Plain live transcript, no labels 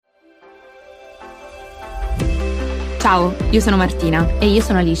Ciao, io sono Martina. E io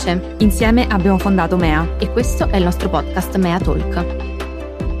sono Alice. Insieme abbiamo fondato Mea e questo è il nostro podcast Mea Talk.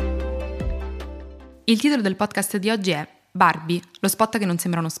 Il titolo del podcast di oggi è Barbie, lo spot che non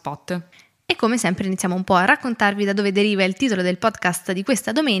sembra uno spot. E come sempre iniziamo un po' a raccontarvi da dove deriva il titolo del podcast di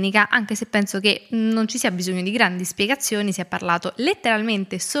questa domenica, anche se penso che non ci sia bisogno di grandi spiegazioni. Si è parlato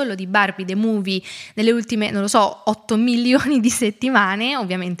letteralmente solo di Barbie the Movie nelle ultime, 8 milioni di settimane.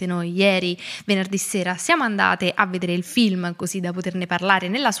 Ovviamente noi ieri, venerdì sera, siamo andate a vedere il film così da poterne parlare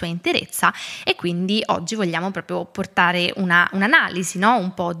nella sua interezza e quindi oggi vogliamo proprio portare un'analisi, no?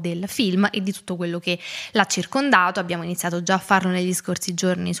 Un po' del film e di tutto quello che l'ha circondato. Abbiamo iniziato già a farlo negli scorsi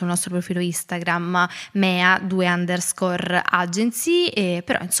giorni sul nostro profilo Instagram Mea _agency,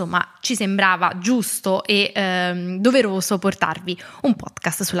 però insomma ci sembrava giusto e doveroso portarvi un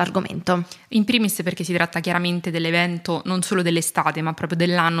podcast sull'argomento. In primis perché si tratta chiaramente dell'evento non solo dell'estate ma proprio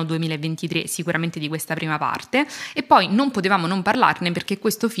dell'anno 2023, sicuramente di questa prima parte, e poi non potevamo non parlarne perché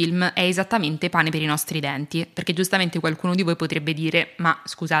questo film è esattamente pane per i nostri denti, perché giustamente qualcuno di voi potrebbe dire: ma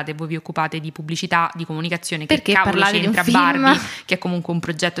scusate, voi vi occupate di pubblicità, di comunicazione, perché che cavolo c'entra Barbie, che è comunque un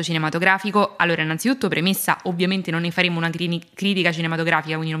progetto cinematografico? Allora, innanzitutto premessa, ovviamente non ne faremo una critica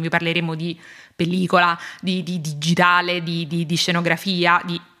cinematografica, quindi non vi parleremo di pellicola, di digitale, di scenografia,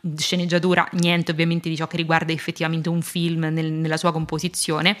 di sceneggiatura, niente ovviamente di ciò che riguarda effettivamente un film nella sua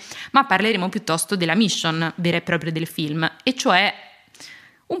composizione, ma parleremo piuttosto della mission vera e propria del film, e cioè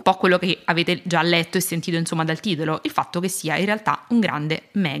un po' quello che avete già letto e sentito insomma dal titolo, il fatto che sia in realtà un grande,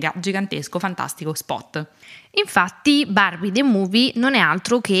 mega, gigantesco, fantastico spot. Infatti Barbie the Movie non è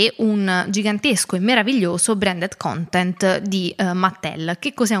altro che un gigantesco e meraviglioso branded content di Mattel.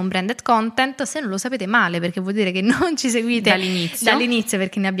 Che cos'è un branded content? Se non lo sapete male, perché vuol dire che non ci seguite dall'inizio,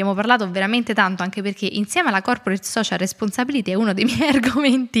 perché ne abbiamo parlato veramente tanto, anche perché insieme alla corporate social responsibility è uno dei miei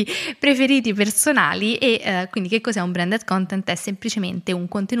argomenti preferiti personali, e quindi che cos'è un branded content? È semplicemente un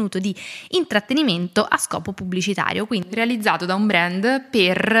contenuto di intrattenimento a scopo pubblicitario, quindi realizzato da un brand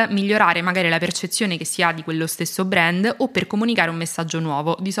per migliorare magari la percezione che si ha di quello stesso brand o per comunicare un messaggio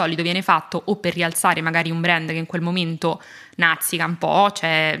nuovo. Di solito viene fatto o per rialzare magari un brand che in quel momento nazzica un po',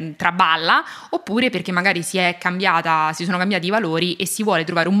 cioè traballa, oppure perché magari si sono cambiati i valori e si vuole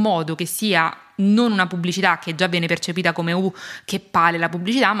trovare un modo che sia non una pubblicità che già viene percepita come che palle la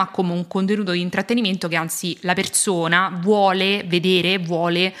pubblicità, ma come un contenuto di intrattenimento che anzi la persona vuole vedere,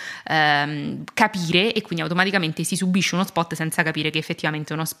 vuole capire, e quindi automaticamente si subisce uno spot senza capire che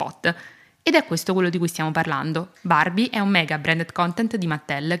effettivamente è uno spot. Ed è questo quello di cui stiamo parlando. Barbie è un mega branded content di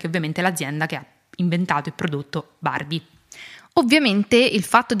Mattel, che ovviamente è l'azienda che ha inventato e prodotto Barbie. Ovviamente il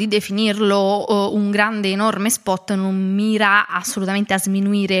fatto di definirlo un grande enorme spot non mira assolutamente a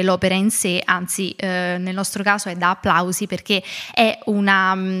sminuire l'opera in sé, anzi nel nostro caso è da applausi, perché è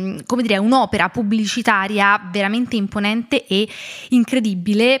un'opera pubblicitaria veramente imponente e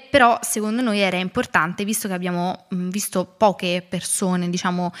incredibile. Però secondo noi era importante, visto che abbiamo visto poche persone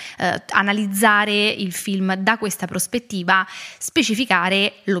analizzare il film da questa prospettiva,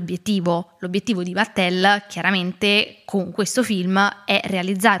 specificare l'obiettivo di Mattel. Chiaramente con questo film è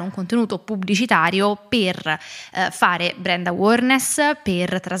realizzare un contenuto pubblicitario per fare brand awareness,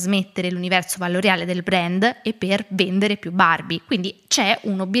 per trasmettere l'universo valoriale del brand e per vendere più Barbie. Quindi c'è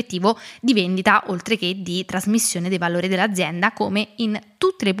un obiettivo di vendita oltre che di trasmissione dei valori dell'azienda, come in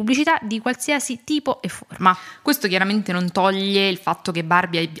tutte le pubblicità di qualsiasi tipo e forma. Questo chiaramente non toglie il fatto che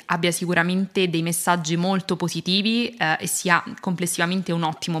Barbie abbia sicuramente dei messaggi molto positivi e sia complessivamente un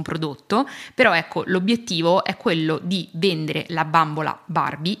ottimo prodotto, però ecco, l'obiettivo è quello di vendere la bambola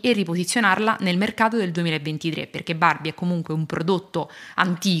Barbie e riposizionarla nel mercato del 2023, perché Barbie è comunque un prodotto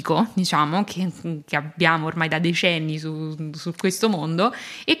antico, diciamo, che abbiamo ormai da decenni su questo mondo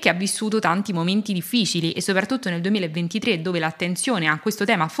e che ha vissuto tanti momenti difficili, e soprattutto nel 2023, dove l'attenzione a questo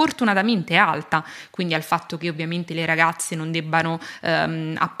tema fortunatamente è alta, quindi al fatto che ovviamente le ragazze non debbano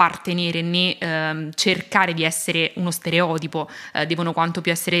appartenere né cercare di essere uno stereotipo, devono quanto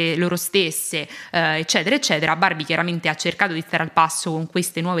più essere loro stesse, eccetera eccetera. Barbie chiaramente ha cercato di stare al passo con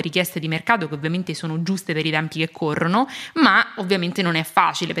queste nuove richieste di mercato, che ovviamente sono giuste per i tempi che corrono, ma ovviamente non è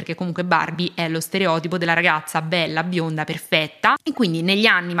facile, perché comunque Barbie è lo stereotipo della ragazza bella, bionda, perfetta, e quindi negli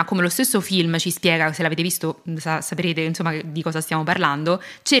anni, ma come lo stesso film ci spiega, se l'avete visto saprete insomma di cosa stiamo parlando,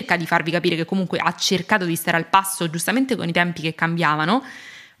 cerca di farvi capire che comunque ha cercato di stare al passo giustamente con i tempi che cambiavano,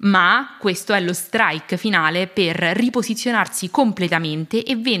 ma questo è lo strike finale per riposizionarsi completamente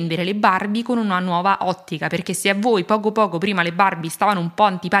e vendere le Barbie con una nuova ottica, perché se a voi poco prima le Barbie stavano un po'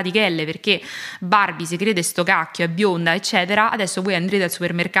 antipatichelle perché Barbie si crede sto cacchio, è bionda eccetera, adesso voi andrete al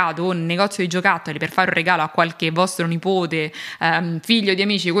supermercato o nel negozio di giocattoli per fare un regalo a qualche vostro nipote, figlio di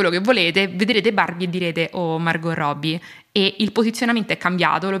amici, quello che volete, vedrete Barbie e direte oh Margot Robbie. E il posizionamento è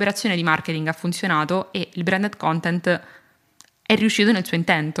cambiato, l'operazione di marketing ha funzionato e il branded content è riuscito nel suo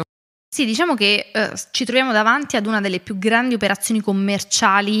intento. Sì, diciamo che ci troviamo davanti ad una delle più grandi operazioni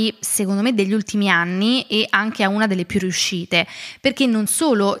commerciali, secondo me, degli ultimi anni e anche a una delle più riuscite, perché non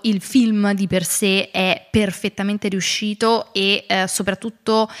solo il film di per sé è perfettamente riuscito e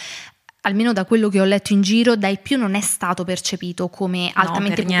soprattutto, almeno da quello che ho letto in giro, dai più non è stato percepito come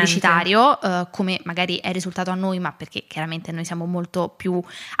altamente pubblicitario, come magari è risultato a noi, ma perché chiaramente noi siamo molto più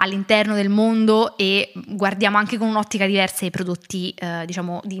all'interno del mondo e guardiamo anche con un'ottica diversa i prodotti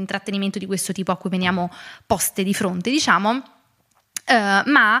diciamo di intrattenimento di questo tipo a cui veniamo poste di fronte, diciamo,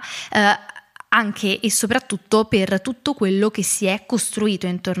 ma anche e soprattutto per tutto quello che si è costruito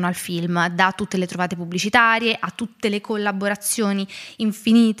intorno al film, da tutte le trovate pubblicitarie a tutte le collaborazioni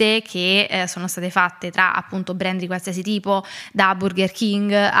infinite che sono state fatte tra appunto brand di qualsiasi tipo, da Burger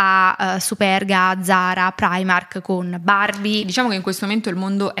King a Superga, Zara, Primark con Barbie. Diciamo che in questo momento il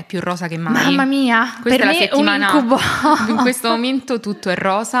mondo è più rosa che mai. Mamma mia, questa per è me la settimana, un incubo. In questo momento tutto è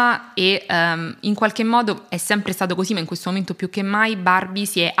rosa e in qualche modo è sempre stato così, ma in questo momento più che mai Barbie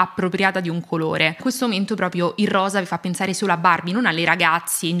si è appropriata di un colore. In questo momento proprio il rosa vi fa pensare solo a Barbie, non alle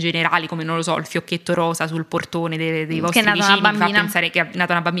ragazze in generale, come non lo so, il fiocchetto rosa sul portone dei vostri vicini vi fa pensare che è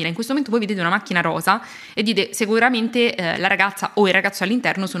nata una bambina. In questo momento voi vedete una macchina rosa e dite sicuramente la ragazza o il ragazzo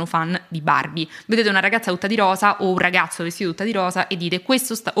all'interno sono fan di Barbie. Vedete una ragazza tutta di rosa o un ragazzo vestito tutta di rosa e dite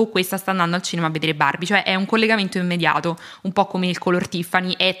questo o questa sta andando al cinema a vedere Barbie, cioè è un collegamento immediato, un po' come il color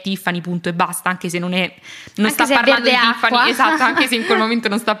Tiffany, è Tiffany punto e basta, anche se non sta parlando di Tiffany, esatto, anche se in quel momento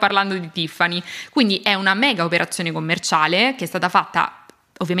non sta parlando di Tiffany. Quindi è una mega operazione commerciale che è stata fatta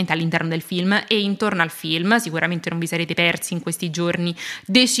ovviamente all'interno del film e intorno al film. Sicuramente non vi sarete persi in questi giorni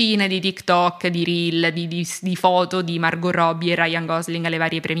decine di TikTok, di reel, di foto di Margot Robbie e Ryan Gosling alle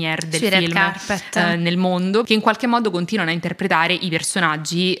varie premiere del film nel mondo, che in qualche modo continuano a interpretare i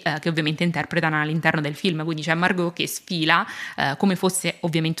personaggi che ovviamente interpretano all'interno del film. Quindi c'è Margot che sfila come fosse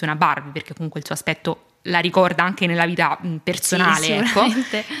ovviamente una Barbie, perché comunque il suo aspetto la ricorda anche nella vita personale, sì, ecco.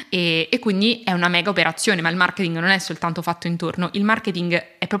 E quindi è una mega operazione, ma il marketing non è soltanto fatto intorno, il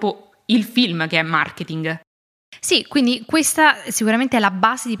marketing è proprio il film che è marketing. Sì, quindi questa sicuramente è la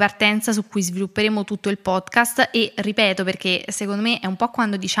base di partenza su cui svilupperemo tutto il podcast e ripeto, perché secondo me è un po'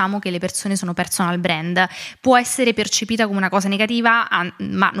 quando diciamo che le persone sono personal brand, può essere percepita come una cosa negativa,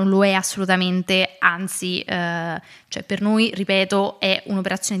 ma non lo è assolutamente, anzi cioè per noi, ripeto, è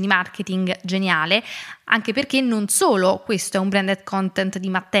un'operazione di marketing geniale, anche perché non solo questo è un branded content di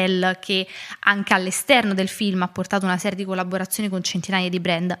Mattel che anche all'esterno del film ha portato una serie di collaborazioni con centinaia di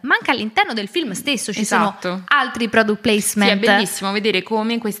brand, ma anche all'interno del film stesso ci sono altri product placement. Sì, è bellissimo vedere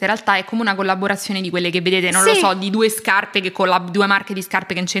come questa in realtà è come una collaborazione di quelle che vedete, non lo so, di due scarpe due marche di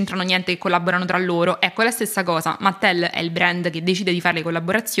scarpe che non c'entrano niente, che collaborano tra loro. Ecco, è la stessa cosa. Mattel è il brand che decide di fare le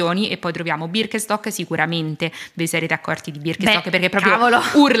collaborazioni e poi troviamo Birkenstock, sicuramente vi sarete accorti di Birkenstock perché è proprio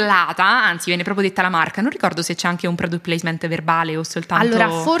urlata, anzi viene proprio detta la marca. Non ricordo se c'è anche un product placement verbale o soltanto allora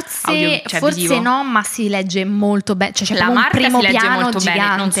forse visivo. No, ma si legge molto bene, cioè c'è la marca un primo si legge piano molto gigante.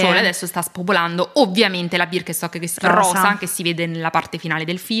 bene, non solo, adesso sta spopolando ovviamente la Birkenstock che rosa che si vede nella parte finale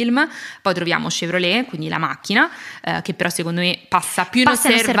del film. Poi troviamo Chevrolet, quindi la macchina che però secondo me passa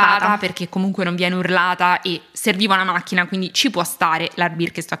inosservata perché comunque non viene urlata e serviva una macchina, quindi ci può stare. La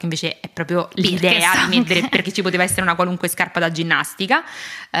Birkenstock invece è proprio l'idea di mettere, perché ci poteva essere una qualunque scarpa da ginnastica.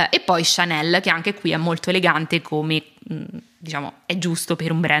 E poi Chanel, che anche qui è molto elegante, come diciamo è giusto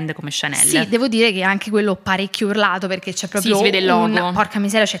per un brand come Chanel. Sì, devo dire che anche quello parecchio urlato, perché c'è proprio si vede il logo. Porca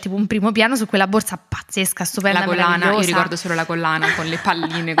miseria, c'è tipo un primo piano su quella borsa pazzesca, stupenda, la collana, meravigliosa. Io ricordo solo la collana con le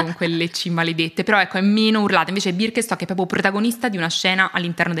palline, con quelle C maledette, però ecco è meno urlata. Invece Birkenstock è proprio protagonista di una scena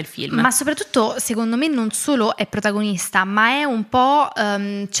all'interno del film, ma soprattutto secondo me non solo è protagonista, ma è un po'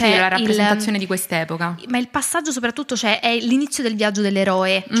 cioè la rappresentazione di quest'epoca, ma il passaggio soprattutto, cioè è l'inizio del viaggio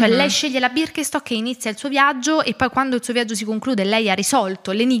dell'eroe, cioè lei sceglie la Birkenstock e inizia il suo viaggio, e poi quando il suo viaggio si conclude lei ha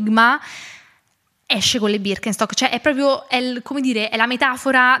risolto l'enigma. esce con le Birkenstock, cioè è proprio come dire, è la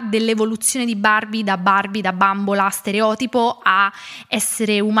metafora dell'evoluzione di Barbie, da bambola, stereotipo, a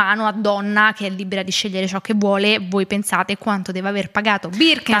essere umano, a donna che è libera di scegliere ciò che vuole. Voi pensate quanto deve aver pagato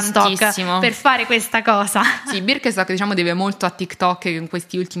Birkenstock tantissimo per fare questa cosa? Sì, Birkenstock diciamo deve molto a TikTok, che in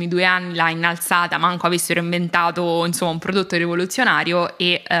questi ultimi 2 anni l'ha innalzata, manco avessero inventato insomma un prodotto rivoluzionario,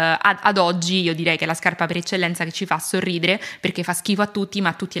 e ad oggi io direi che è la scarpa per eccellenza, che ci fa sorridere perché fa schifo a tutti,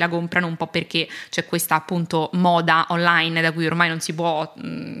 ma tutti la comprano un po' perché c'è questa appunto moda online da cui ormai non si può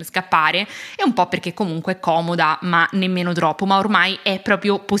scappare, e un po' perché comunque è comoda ma nemmeno troppo, ma ormai è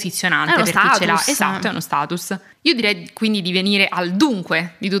proprio posizionante per chi ce l'ha. Esatto, è uno status. Io direi quindi di venire al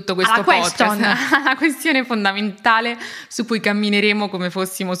dunque di tutto questo podcast, alla questione fondamentale su cui cammineremo come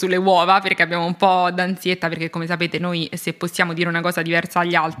fossimo sulle uova, perché abbiamo un po' d'ansietta, perché come sapete noi, se possiamo dire una cosa diversa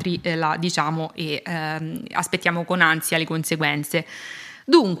agli altri, la diciamo, e aspettiamo con ansia le conseguenze.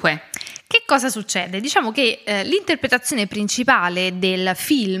 Dunque, che cosa succede? Diciamo che l'interpretazione principale del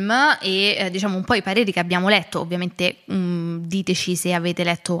film e diciamo un po' i pareri che abbiamo letto, ovviamente diteci se avete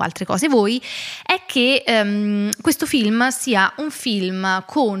letto altre cose voi, è che questo film sia un film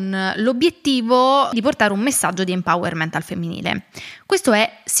con l'obiettivo di portare un messaggio di empowerment al femminile. Questo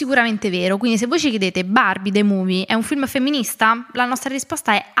è sicuramente vero, quindi se voi ci chiedete Barbie the Movie è un film femminista? La nostra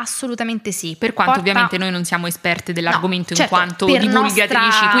risposta è assolutamente sì. Per quanto ovviamente noi non siamo esperte dell'argomento, certo, in quanto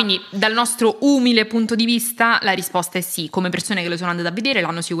divulgatrici, quindi dal nostro umile punto di vista la risposta è sì. Come persone che lo sono andate a vedere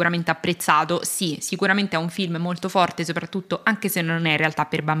l'hanno sicuramente apprezzato, sì, sicuramente è un film molto forte, soprattutto anche se non è in realtà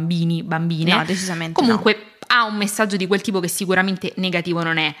per bambini, bambine. No, decisamente comunque ha un messaggio di quel tipo che sicuramente negativo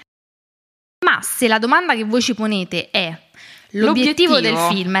non è. Ma se la domanda che voi ci ponete è l'obiettivo del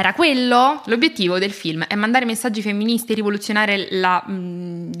film era quello? L'obiettivo del film è mandare messaggi femministi e rivoluzionare la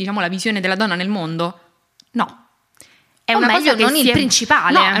visione della donna nel mondo? No. È una cosa che non il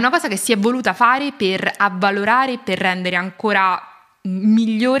principale. No, è una cosa che si è voluta fare per avvalorare, per rendere ancora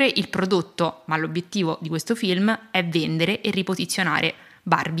migliore il prodotto, ma l'obiettivo di questo film è vendere e riposizionare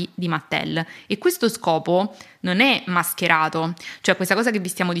Barbie di Mattel, e questo scopo non è mascherato, cioè questa cosa che vi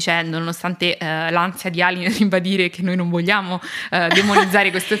stiamo dicendo, nonostante l'ansia di Ali ribadire che noi non vogliamo demonizzare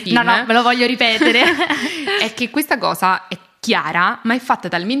questo film, no, ve lo voglio ripetere, è che questa cosa è chiara, ma è fatta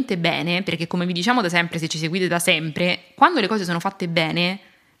talmente bene, perché come vi diciamo da sempre, se ci seguite da sempre, quando le cose sono fatte bene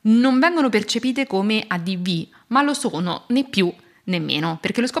non vengono percepite come ADV, ma lo sono, né più né meno,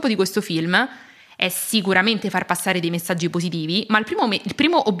 perché lo scopo di questo film è sicuramente far passare dei messaggi positivi, ma il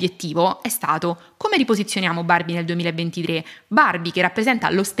primo obiettivo è stato: come riposizioniamo Barbie nel 2023? Barbie, che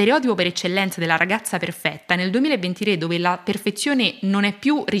rappresenta lo stereotipo per eccellenza della ragazza perfetta, nel 2023, dove la perfezione non è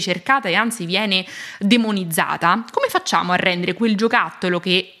più ricercata e anzi viene demonizzata, come facciamo a rendere quel giocattolo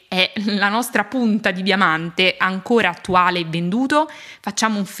che è la nostra punta di diamante ancora attuale e venduto?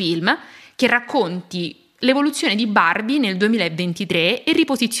 Facciamo un film che racconti l'evoluzione di Barbie nel 2023 e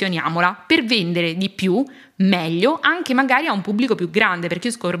riposizioniamola per vendere di più, meglio, anche magari a un pubblico più grande, perché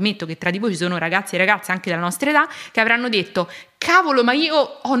io scommetto che tra di voi ci sono ragazzi e ragazze anche della nostra età che avranno detto: cavolo, ma io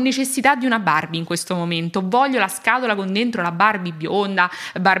ho necessità di una Barbie in questo momento, voglio la scatola con dentro la Barbie bionda,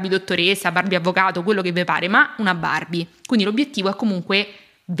 Barbie dottoressa, Barbie avvocato, quello che vi pare, ma una Barbie. Quindi l'obiettivo è comunque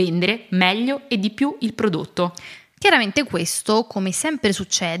vendere meglio e di più il prodotto. Chiaramente questo, come sempre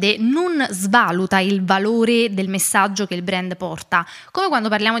succede, non svaluta il valore del messaggio che il brand porta, come quando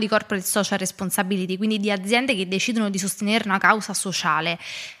parliamo di corporate social responsibility, quindi di aziende che decidono di sostenere una causa sociale.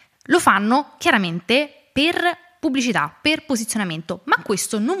 Lo fanno chiaramente per pubblicità, per posizionamento, ma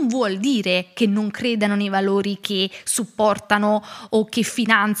questo non vuol dire che non credano nei valori che supportano o che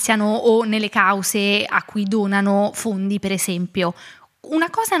finanziano o nelle cause a cui donano fondi, per esempio.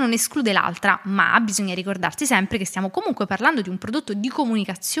 Una cosa non esclude l'altra, ma bisogna ricordarsi sempre che stiamo comunque parlando di un prodotto di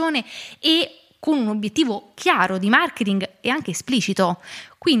comunicazione e con un obiettivo chiaro di marketing e anche esplicito.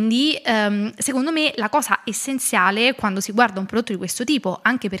 Quindi secondo me la cosa essenziale quando si guarda un prodotto di questo tipo,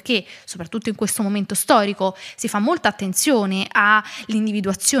 anche perché soprattutto in questo momento storico si fa molta attenzione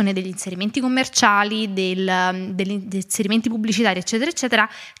all'individuazione degli inserimenti commerciali, degli inserimenti pubblicitari eccetera eccetera,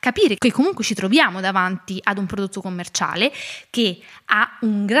 capire che comunque ci troviamo davanti ad un prodotto commerciale che ha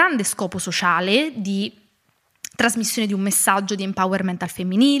un grande scopo sociale di trasmissione di un messaggio di empowerment al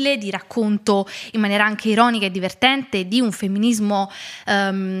femminile, di racconto in maniera anche ironica e divertente di un femminismo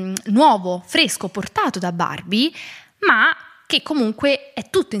nuovo, fresco, portato da Barbie, ma che comunque è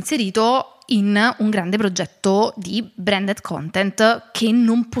tutto inserito in un grande progetto di branded content che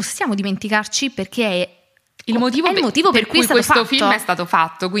non possiamo dimenticarci, perché è il motivo per cui questo film è stato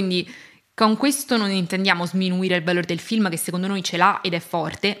fatto. Quindi Con questo non intendiamo sminuire il valore del film, che secondo noi ce l'ha ed è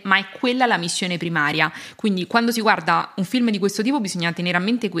forte, ma è quella la missione primaria. Quindi quando si guarda un film di questo tipo bisogna tenere a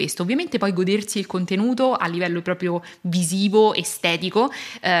mente questo. Ovviamente poi godersi il contenuto a livello proprio visivo, estetico,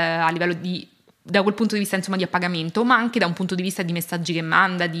 a livello da quel punto di vista insomma di appagamento, ma anche da un punto di vista di messaggi che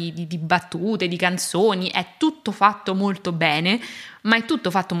manda, di battute, di canzoni. È tutto fatto molto bene, ma è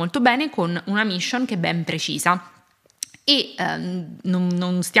tutto fatto molto bene con una mission che è ben precisa. E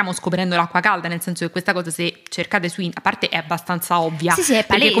non stiamo scoprendo l'acqua calda, nel senso che questa cosa, se cercate su a parte è abbastanza ovvia, sì, è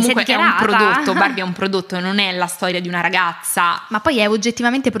palese, perché comunque è un prodotto, Barbie è un prodotto, non è la storia di una ragazza, ma poi è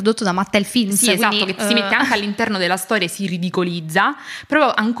oggettivamente prodotto da Mattel Films, sì, esatto, che si mette anche all'interno della storia e si ridicolizza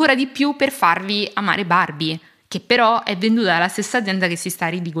proprio ancora di più per farvi amare Barbie, che però è venduta dalla stessa azienda che si sta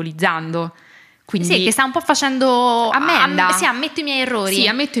ridicolizzando. Quindi, sì, che sta un po' facendo ammenda. Sì, ammetto i miei errori. Sì,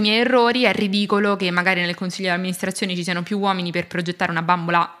 ammetto i miei errori. È ridicolo che magari nel consiglio di amministrazione ci siano più uomini per progettare una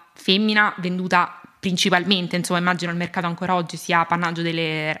bambola femmina venduta principalmente, insomma immagino il mercato ancora oggi sia appannaggio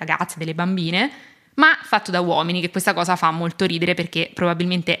delle ragazze, delle bambine, ma fatto da uomini, che questa cosa fa molto ridere perché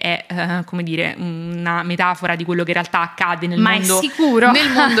probabilmente è come dire una metafora di quello che in realtà accade nel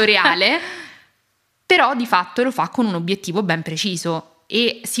mondo reale, però di fatto lo fa con un obiettivo ben preciso.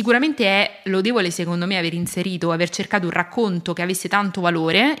 E sicuramente è lodevole secondo me aver cercato un racconto che avesse tanto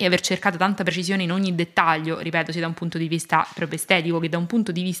valore e aver cercato tanta precisione in ogni dettaglio, ripeto, sia da un punto di vista proprio estetico che da un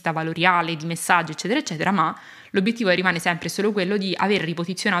punto di vista valoriale, di messaggio eccetera eccetera, ma l'obiettivo rimane sempre solo quello di aver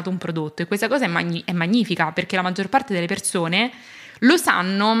riposizionato un prodotto, e questa cosa è magnifica perché la maggior parte delle persone lo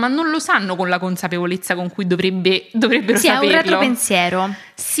sanno, ma non lo sanno con la consapevolezza con cui dovrebbero saperlo. Sì, è un retropensiero.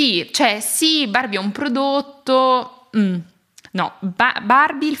 Sì, cioè sì, Barbie è un prodotto... No,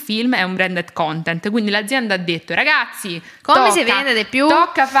 Barbie il film è un branded content, quindi l'azienda ha detto ragazzi, si vende di più?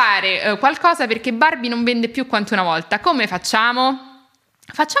 Tocca fare qualcosa perché Barbie non vende più quanto una volta. Come facciamo?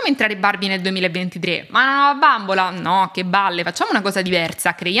 Facciamo entrare Barbie nel 2023, ma una nuova bambola? No, che balle, facciamo una cosa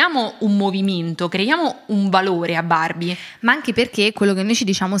diversa, creiamo un movimento, creiamo un valore a Barbie. Ma anche perché quello che noi ci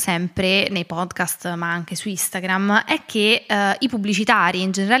diciamo sempre nei podcast, ma anche su Instagram, è che i pubblicitari,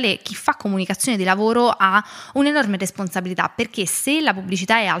 in generale chi fa comunicazione di lavoro, ha un'enorme responsabilità, perché se la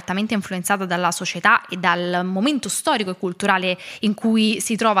pubblicità è altamente influenzata dalla società e dal momento storico e culturale in cui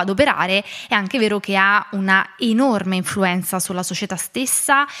si trova ad operare, è anche vero che ha una enorme influenza sulla società stessa,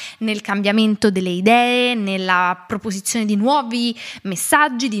 nel cambiamento delle idee, nella proposizione di nuovi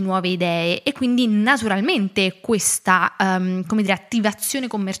messaggi, di nuove idee, e quindi naturalmente questa attivazione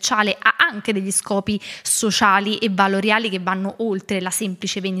commerciale ha anche degli scopi sociali e valoriali che vanno oltre la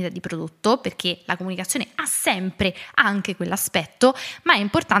semplice vendita di prodotto, perché la comunicazione ha sempre anche quell'aspetto, ma è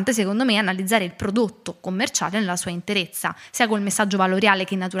importante secondo me analizzare il prodotto commerciale nella sua interezza, sia col messaggio valoriale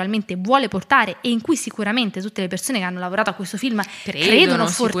che naturalmente vuole portare e in cui sicuramente tutte le persone che hanno lavorato a questo film credono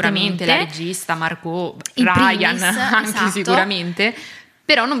sicuramente, la regista Margot, Ryan primis, anche esatto. Sicuramente,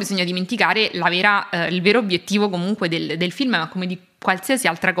 però non bisogna dimenticare il vero obiettivo comunque del film, ma come di qualsiasi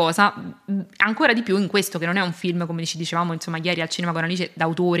altra cosa, ancora di più in questo che non è un film, come ci dicevamo insomma ieri al cinema con Alice,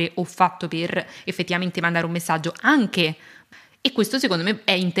 d'autore o fatto per effettivamente mandare un messaggio anche. E questo secondo me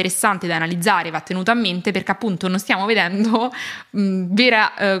è interessante da analizzare, va tenuto a mente, perché appunto non stiamo vedendo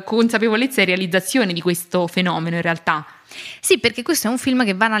vera consapevolezza e realizzazione di questo fenomeno in realtà. Sì, perché questo è un film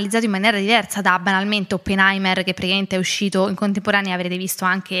che va analizzato in maniera diversa da banalmente Oppenheimer, che praticamente è uscito in contemporanea. Avrete visto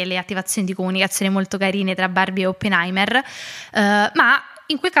anche le attivazioni di comunicazione molto carine tra Barbie e Oppenheimer, ma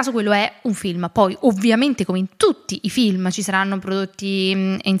in quel caso quello è un film. Poi ovviamente, come in tutti i film, ci saranno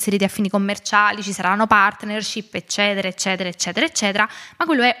prodotti inseriti a fini commerciali, ci saranno partnership eccetera eccetera eccetera eccetera, ma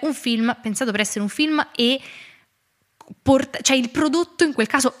quello è un film pensato per essere un film e cioè il prodotto in quel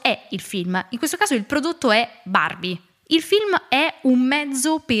caso è il film, in questo caso il prodotto è Barbie. Il film è un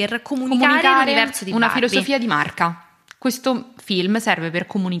mezzo per comunicare l'universo di una Barbie. filosofia di marca. Questo film serve per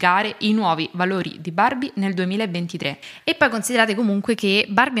comunicare i nuovi valori di Barbie nel 2023. E poi considerate comunque che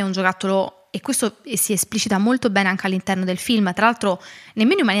Barbie è un giocattolo, e questo si esplicita molto bene anche all'interno del film, tra l'altro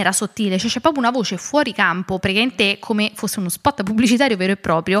nemmeno in maniera sottile, cioè c'è proprio una voce fuori campo, praticamente come fosse uno spot pubblicitario vero e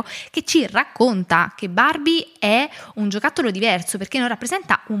proprio, che ci racconta che Barbie è un giocattolo diverso, perché non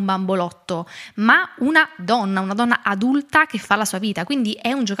rappresenta un bambolotto, ma una donna adulta che fa la sua vita, quindi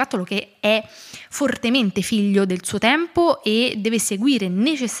è un giocattolo che è fortemente figlio del suo tempo e deve seguire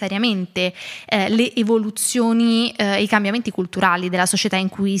necessariamente le evoluzioni, i cambiamenti culturali della società in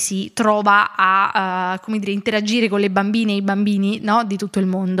cui si trova a interagire con le bambine e i bambini, no, di tutto il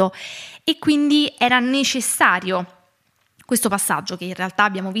mondo. E quindi era necessario questo passaggio che in realtà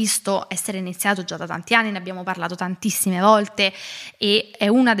abbiamo visto essere iniziato già da tanti anni, ne abbiamo parlato tantissime volte e è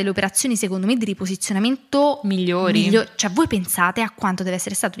una delle operazioni secondo me di riposizionamento migliori. Cioè voi pensate a quanto deve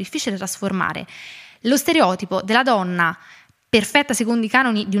essere stato difficile trasformare lo stereotipo della donna perfetta secondo i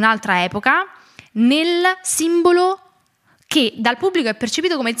canoni di un'altra epoca nel simbolo che dal pubblico è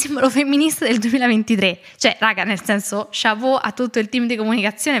percepito come il simbolo femminista del 2023. Cioè, raga, nel senso, chapeau a tutto il team di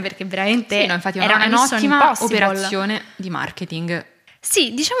comunicazione, perché veramente infatti era un'ottima operazione di marketing.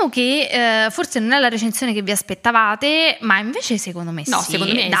 Sì, diciamo che forse non è la recensione che vi aspettavate, ma invece secondo me no, sì.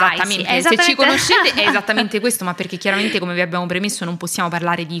 secondo me Dai, esattamente. Se ci conoscete è esattamente questo, ma perché chiaramente, come vi abbiamo premesso, non possiamo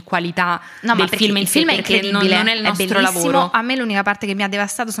parlare di qualità del film in sé, perché non è il nostro lavoro. A me l'unica parte che mi ha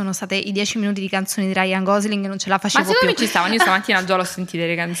devastato sono state i 10 minuti di canzoni di Ryan Gosling, non ce la facevo più. Ma secondo me ci stavano, io stamattina già l'ho sentite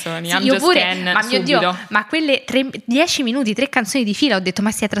le canzoni. Sì, io pure, ma mio Dio, ma quelle 10 minuti, 3 canzoni di fila, ho detto ma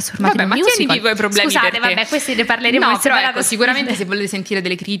si è trasformato in un musical. Vabbè, ma tieni i problemi. Scusate, vabbè, questi ne parleremo in però separato. Ecco, sicuramente se volete sentire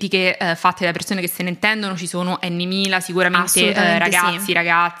delle critiche fatte da persone che se ne intendono, ci sono N.000 sicuramente ragazzi, sì,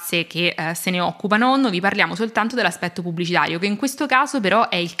 ragazze che se ne occupano. Noi vi parliamo soltanto dell'aspetto pubblicitario, che in questo caso però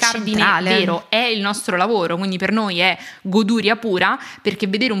è il cardine centrale. Vero, è il nostro lavoro, quindi per noi è goduria pura, perché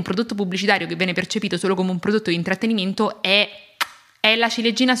vedere un prodotto pubblicitario che viene percepito solo come un prodotto di intrattenimento è la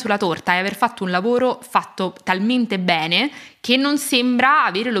ciliegina sulla torta, è aver fatto un lavoro fatto talmente bene che non sembra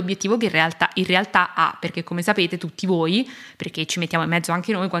avere l'obiettivo che in realtà ha, perché come sapete tutti voi, perché ci mettiamo in mezzo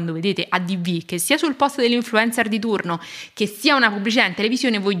anche noi, quando vedete ADV, che sia sul post dell'influencer di turno, che sia una pubblicità in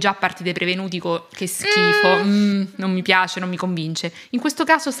televisione, voi già partite prevenuti con che schifo, non mi piace, non mi convince. In questo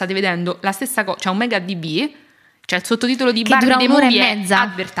caso state vedendo la stessa cosa, cioè un mega ADV, cioè il sottotitolo di Barbie dei movie è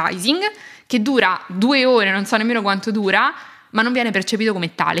advertising, che dura 2 ore, non so nemmeno quanto dura, ma non viene percepito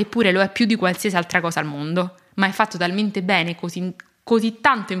come tale, eppure lo è più di qualsiasi altra cosa al mondo, ma è fatto talmente bene, così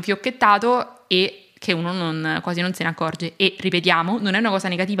tanto infiocchettato, e che uno quasi non se ne accorge. E ripetiamo, non è una cosa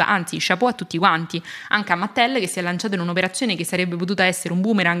negativa, anzi chapeau a tutti quanti, anche a Mattel che si è lanciato in un'operazione che sarebbe potuta essere un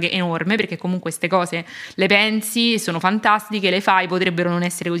boomerang enorme, perché comunque queste cose le pensi, sono fantastiche, le fai, potrebbero non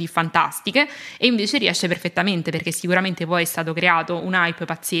essere così fantastiche, e invece riesce perfettamente, perché sicuramente poi è stato creato un hype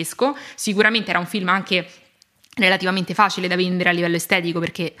pazzesco, sicuramente era un film anche relativamente facile da vendere a livello estetico,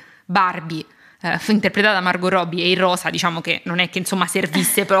 perché Barbie interpretata da Margot Robbie e il rosa, diciamo che non è che insomma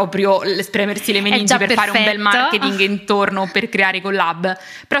servisse proprio spremersi le meningi per fare un bel marketing intorno, per creare collab,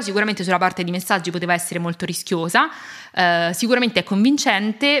 però sicuramente sulla parte di messaggi poteva essere molto rischiosa, sicuramente è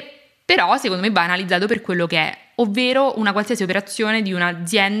convincente, però secondo me va analizzato per quello che è, ovvero una qualsiasi operazione di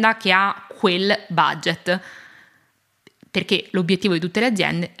un'azienda che ha quel budget, perché l'obiettivo di tutte le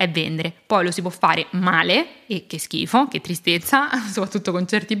aziende è vendere. Poi lo si può fare male, e che schifo, che tristezza, soprattutto con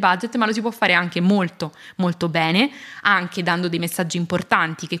certi budget, ma lo si può fare anche molto, molto bene, anche dando dei messaggi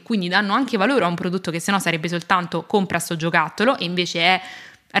importanti che quindi danno anche valore a un prodotto che sennò sarebbe soltanto compra sto giocattolo, e invece è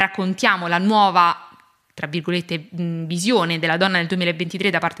raccontiamo la nuova, tra virgolette, visione della donna del 2023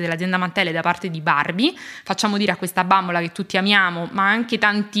 da parte dell'azienda Mattel e da parte di Barbie. Facciamo dire a questa bambola che tutti amiamo, ma anche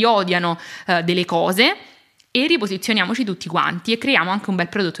tanti odiano, delle cose, e riposizioniamoci tutti quanti e creiamo anche un bel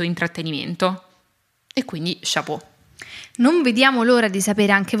prodotto di intrattenimento. E quindi chapeau. Non vediamo l'ora di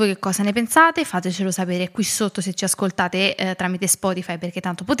sapere anche voi che cosa ne pensate, fatecelo sapere qui sotto se ci ascoltate tramite Spotify, perché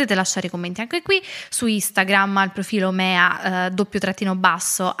tanto potete lasciare commenti anche qui, su Instagram al profilo mea_agency,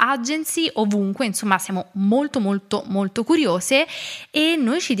 ovunque, insomma siamo molto molto molto curiose, e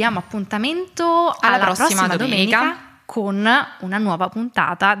noi ci diamo appuntamento alla prossima domenica con una nuova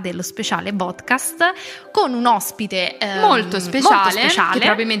puntata dello speciale podcast, con un ospite molto speciale, che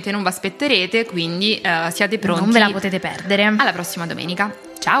probabilmente non vi aspetterete, quindi siate pronti. Non ve la potete perdere. Alla prossima domenica.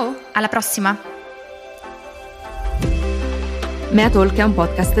 Ciao! Alla prossima! Mea Talk è un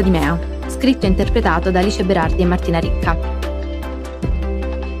podcast di Mea, scritto e interpretato da Alice Berardi e Martina Ricca.